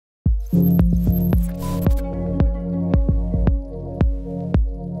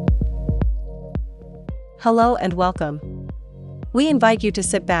Hello and welcome. We invite you to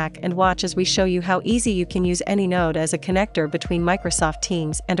sit back and watch as we show you how easy you can use anynode as a connector between Microsoft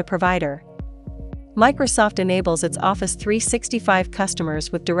Teams and a provider. Microsoft enables its Office 365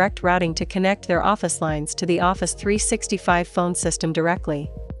 customers with direct routing to connect their Office lines to the Office 365 phone system directly.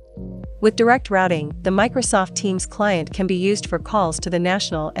 With direct routing, the Microsoft Teams client can be used for calls to the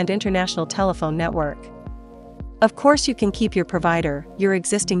national and international telephone network. Of course, you can keep your provider, your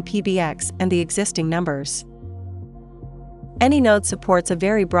existing PBX, and the existing numbers. Anynode supports a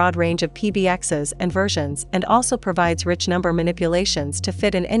very broad range of PBXs and versions and also provides rich number manipulations to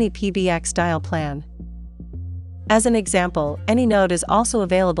fit in any PBX dial plan. As an example, anynode is also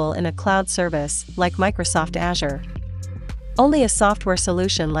available in a cloud service, like Microsoft Azure. Only a software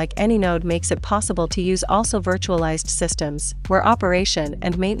solution like anynode makes it possible to use also virtualized systems, where operation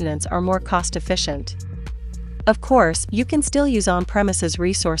and maintenance are more cost-efficient. Of course, you can still use on-premises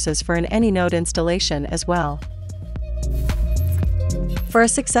resources for an anynode installation as well. For a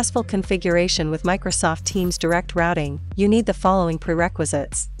successful configuration with Microsoft Teams direct routing, you need the following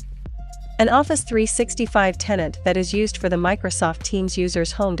prerequisites. An Office 365 tenant that is used for the Microsoft Teams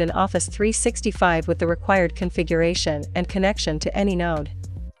users homed in Office 365 with the required configuration and connection to anynode.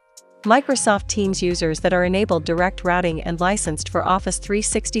 Microsoft Teams users that are enabled direct routing and licensed for Office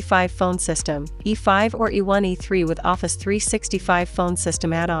 365 phone system, E5 or E1 E3 with Office 365 phone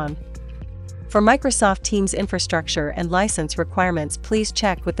system add-on. For Microsoft Teams infrastructure and license requirements, please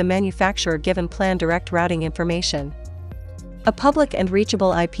check with the manufacturer given plan direct routing information. A public and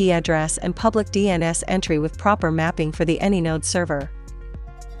reachable IP address and public DNS entry with proper mapping for the anynode server.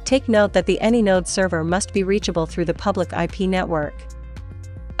 Take note that the anynode server must be reachable through the public IP network.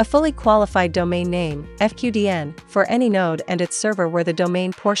 A fully qualified domain name, FQDN, for anynode and its server, where the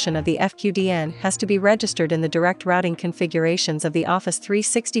domain portion of the FQDN has to be registered in the direct routing configurations of the Office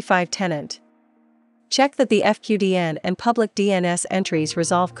 365 tenant. Check that the FQDN and public DNS entries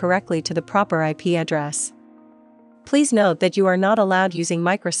resolve correctly to the proper IP address. Please note that you are not allowed using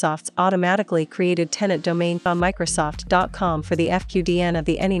Microsoft's automatically created tenant domain on Microsoft.com for the FQDN of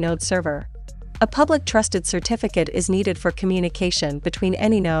the anynode server. A public trusted certificate is needed for communication between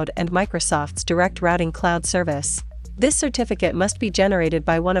anynode and Microsoft's direct routing cloud service. This certificate must be generated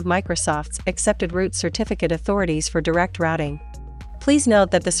by one of Microsoft's accepted root certificate authorities for direct routing. Please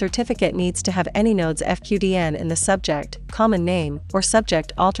note that the certificate needs to have anynode's FQDN in the subject, common name, or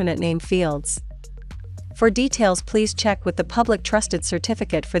subject alternate name fields. For details, please check with the public trusted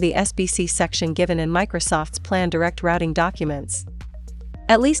certificate for the SBC section given in Microsoft's plan direct routing documents.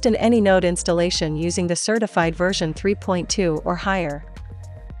 At least an anynode installation using the certified version 3.2 or higher.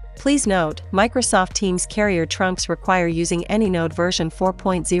 Please note, Microsoft Teams carrier trunks require using anynode version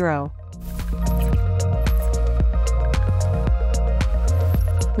 4.0.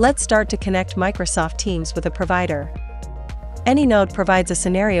 Let's start to connect Microsoft Teams with a provider. Anynode provides a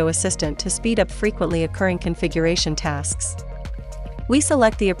scenario assistant to speed up frequently occurring configuration tasks. We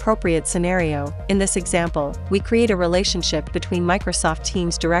select the appropriate scenario. In this example, we create a relationship between Microsoft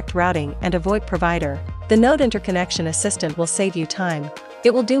Teams direct routing and a VoIP provider. The Node Interconnection Assistant will save you time.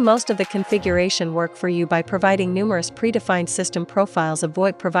 It will do most of the configuration work for you by providing numerous predefined system profiles of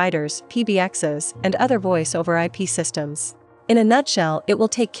VoIP providers, PBXs, and other voice over IP systems. In a nutshell, it will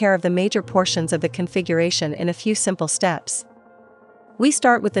take care of the major portions of the configuration in a few simple steps. We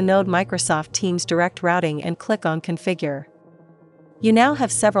start with the node Microsoft Teams direct routing and click on Configure. You now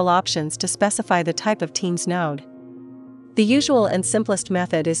have several options to specify the type of Teams node. The usual and simplest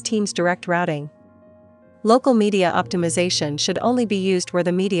method is Teams direct routing. Local media optimization should only be used where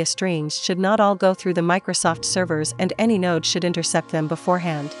the media streams should not all go through the Microsoft servers and any node should intercept them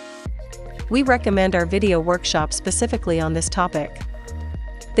beforehand. We recommend our video workshop specifically on this topic.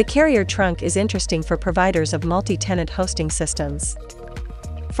 The carrier trunk is interesting for providers of multi-tenant hosting systems.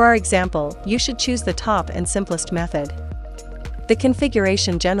 For our example, you should choose the top and simplest method. The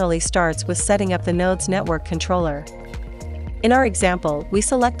configuration generally starts with setting up the node's network controller. In our example, we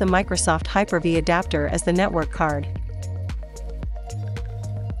select the Microsoft Hyper-V adapter as the network card.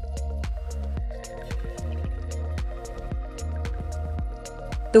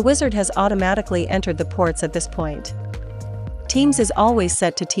 The wizard has automatically entered the ports at this point. Teams is always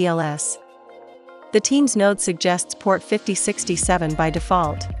set to TLS. The Teams node suggests port 5067 by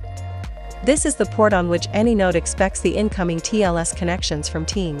default. This is the port on which any node expects the incoming TLS connections from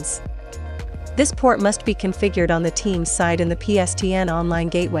Teams. This port must be configured on the Teams side in the PSTN online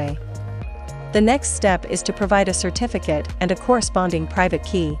gateway. The next step is to provide a certificate and a corresponding private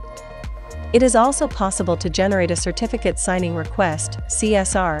key. It is also possible to generate a certificate signing request,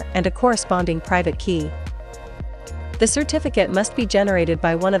 CSR, and a corresponding private key. The certificate must be generated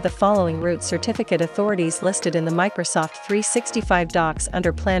by one of the following root certificate authorities listed in the Microsoft 365 docs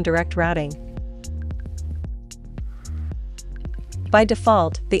under Plan Direct Routing. By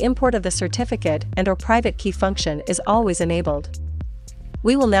default, the import of the certificate and/or private key function is always enabled.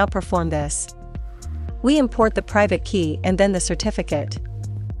 We will now perform this. We import the private key and then the certificate.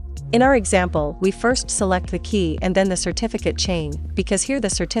 In our example, we first select the key and then the certificate chain, because here the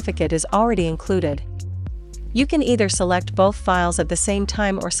certificate is already included. You can either select both files at the same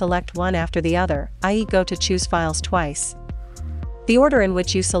time or select one after the other, i.e. go to choose files twice. The order in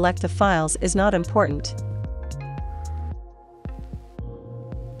which you select the files is not important.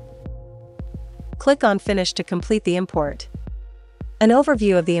 Click on Finish to complete the import. An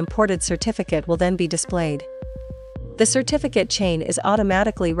overview of the imported certificate will then be displayed. The certificate chain is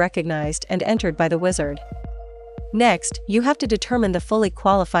automatically recognized and entered by the wizard. Next, you have to determine the fully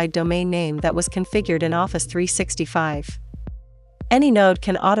qualified domain name that was configured in Office 365. Anynode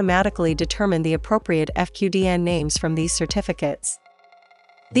can automatically determine the appropriate FQDN names from these certificates.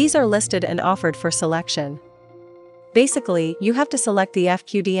 These are listed and offered for selection. Basically, you have to select the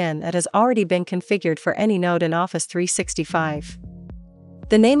FQDN that has already been configured for any node in Office 365.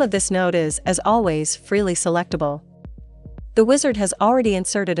 The name of this node is, as always, freely selectable. The wizard has already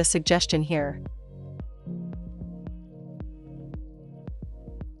inserted a suggestion here.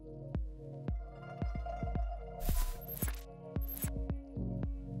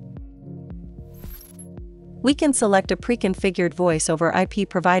 We can select a pre-configured voice over IP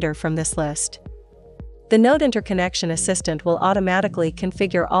provider from this list. The Node Interconnection Assistant will automatically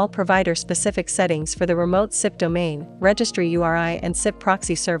configure all provider-specific settings for the remote SIP domain, registry URI and SIP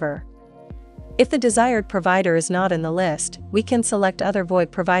proxy server. If the desired provider is not in the list, we can select other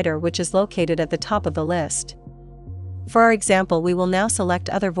VoIP provider which is located at the top of the list. For our example, we will now select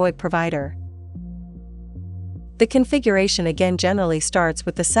other VoIP provider. The configuration again generally starts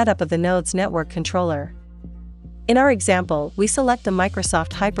with the setup of the node's network controller. In our example, we select the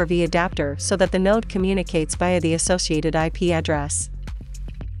Microsoft Hyper-V adapter so that the node communicates via the associated IP address.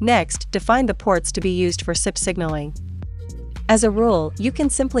 Next, define the ports to be used for SIP signaling. As a rule, you can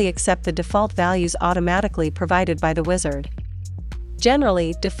simply accept the default values automatically provided by the wizard.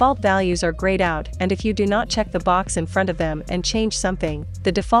 Generally, default values are grayed out, and if you do not check the box in front of them and change something,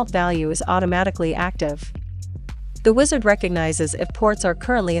 the default value is automatically active. The wizard recognizes if ports are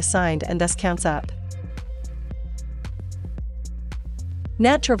currently assigned and thus counts up.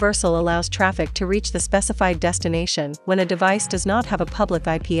 NAT traversal allows traffic to reach the specified destination when a device does not have a public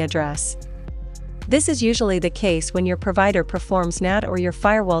IP address. This is usually the case when your provider performs NAT or your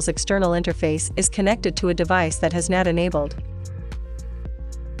firewall's external interface is connected to a device that has NAT enabled.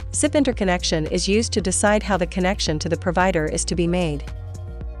 SIP interconnection is used to decide how the connection to the provider is to be made.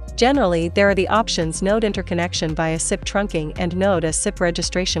 Generally, there are the options Node interconnection via SIP trunking and Node as SIP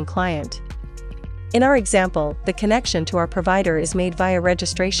registration client. In our example, the connection to our provider is made via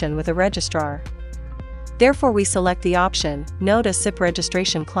registration with a registrar. Therefore, we select the option Node as SIP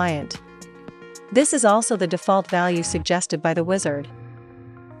registration client. This is also the default value suggested by the wizard.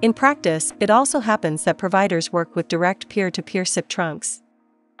 In practice, it also happens that providers work with direct peer-to-peer SIP trunks.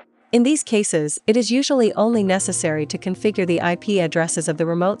 In these cases, it is usually only necessary to configure the IP addresses of the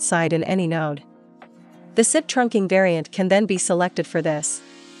remote side in any node. The SIP trunking variant can then be selected for this.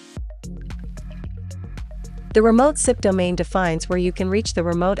 The remote SIP domain defines where you can reach the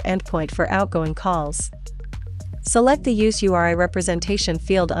remote endpoint for outgoing calls. Select the Use URI representation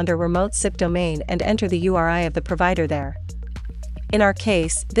field under Remote SIP Domain and enter the URI of the provider there. In our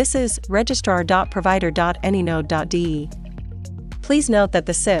case, this is registrar.provider.anynode.de. Please note that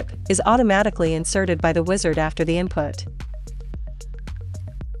the SIP is automatically inserted by the wizard after the input.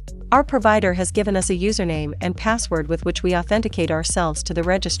 Our provider has given us a username and password with which we authenticate ourselves to the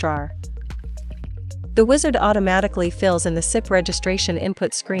registrar. The wizard automatically fills in the SIP registration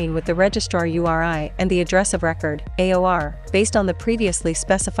input screen with the registrar URI and the address of record, AOR, based on the previously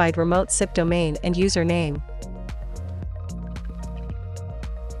specified remote SIP domain and username.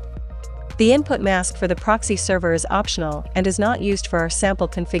 The input mask for the proxy server is optional and is not used for our sample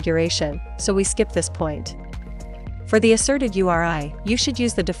configuration, so we skip this point. For the asserted URI, you should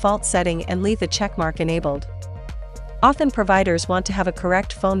use the default setting and leave the checkmark enabled. Often providers want to have a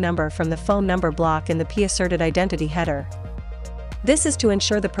correct phone number from the phone number block in the p-asserted identity header. This is to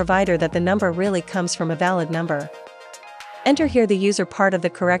ensure the provider that the number really comes from a valid number. Enter here the user part of the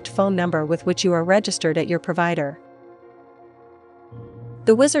correct phone number with which you are registered at your provider.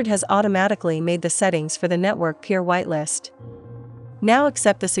 The wizard has automatically made the settings for the network peer whitelist. Now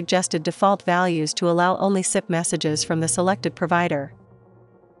accept the suggested default values to allow only SIP messages from the selected provider.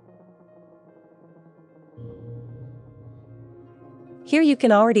 Here you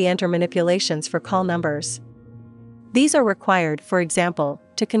can already enter manipulations for call numbers. These are required, for example,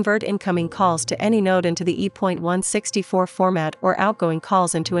 to convert incoming calls to any node into the E.164 format or outgoing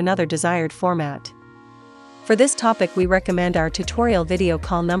calls into another desired format. For this topic we recommend our tutorial video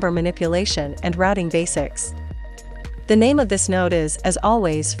call number manipulation and routing basics. The name of this node is, as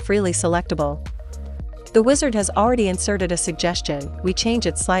always, freely selectable. The wizard has already inserted a suggestion, we change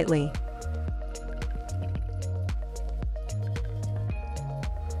it slightly.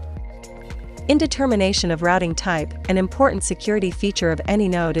 Indetermination of routing type, an important security feature of any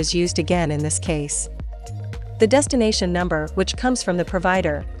node, is used again in this case. The destination number, which comes from the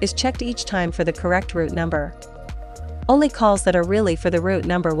provider, is checked each time for the correct route number. Only calls that are really for the route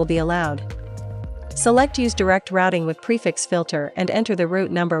number will be allowed. Select Use Direct Routing with Prefix filter and enter the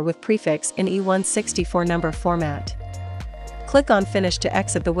route number with prefix in E.164 number format. Click on Finish to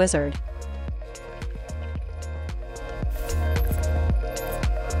exit the wizard.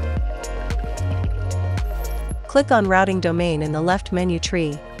 Click on Routing Domain in the left menu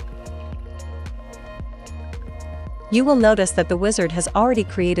tree. You will notice that the wizard has already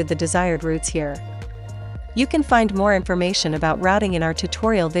created the desired routes here. You can find more information about routing in our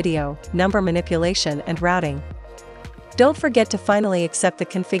tutorial video, Number Manipulation and Routing. Don't forget to finally accept the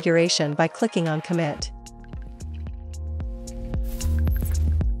configuration by clicking on Commit.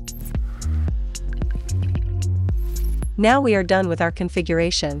 Now we are done with our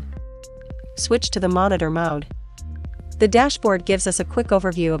configuration. Switch to the monitor mode. The dashboard gives us a quick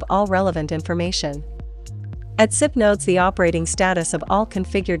overview of all relevant information. At SIP nodes, the operating status of all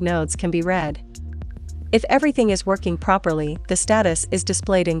configured nodes can be read. If everything is working properly, the status is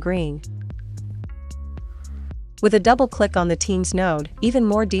displayed in green. With a double click on the Teams node, even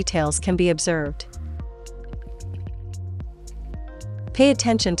more details can be observed. Pay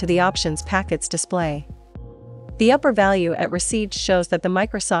attention to the options packets display. The upper value at received shows that the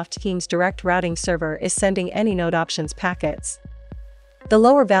Microsoft Teams Direct Routing server is sending anynode options packets. The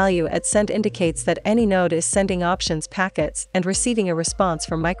lower value at sent indicates that any node is sending options packets and receiving a response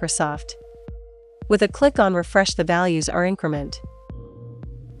from Microsoft. With a click on Refresh, the values are increment.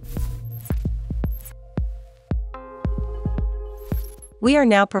 We are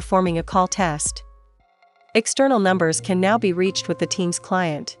now performing a call test. External numbers can now be reached with the Teams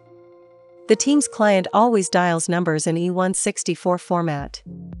client. The Teams client always dials numbers in E.164 format.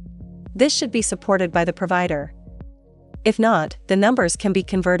 This should be supported by the provider. If not, the numbers can be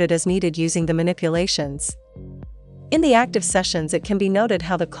converted as needed using the manipulations. In the active sessions, it can be noted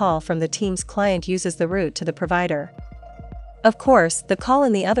how the call from the Teams client uses the route to the provider. Of course, the call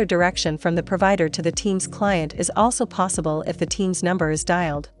in the other direction from the provider to the Teams client is also possible if the Teams number is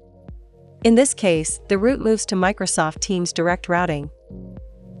dialed. In this case, the route moves to Microsoft Teams Direct Routing.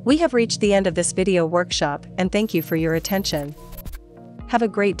 We have reached the end of this video workshop, and thank you for your attention. Have a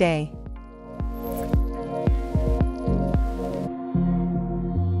great day.